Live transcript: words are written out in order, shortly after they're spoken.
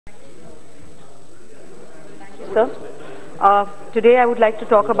sir. Today I would like to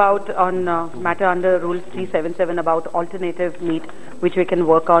talk about on matter under Rule 377 about alternative meat which we can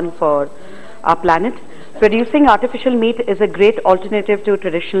work on for our planet. Producing artificial meat is a great alternative to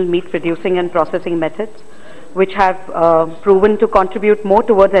traditional meat producing and processing methods which have proven to contribute more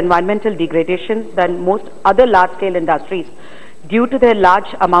towards environmental degradation than most other large-scale industries due to their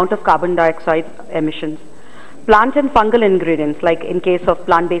large amount of carbon dioxide emissions. Plant and fungal ingredients, like in case of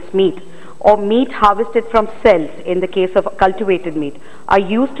plant-based meat, or meat harvested from cells in the case of cultivated meat, are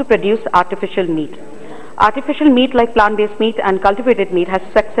used to produce artificial meat. Artificial meat like plant-based meat and cultivated meat has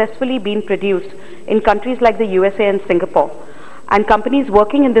successfully been produced in countries like the USA and Singapore. And companies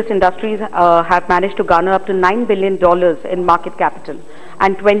working in this industry have managed to garner up to $9 billion in market capital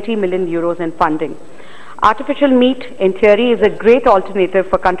and 20 million euros in funding. Artificial meat, in theory, is a great alternative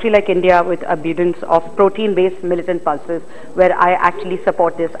for a country like India with abundance of protein-based militant pulses, where I actually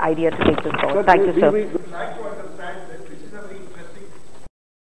support this idea to take this forward. Thank you, sir.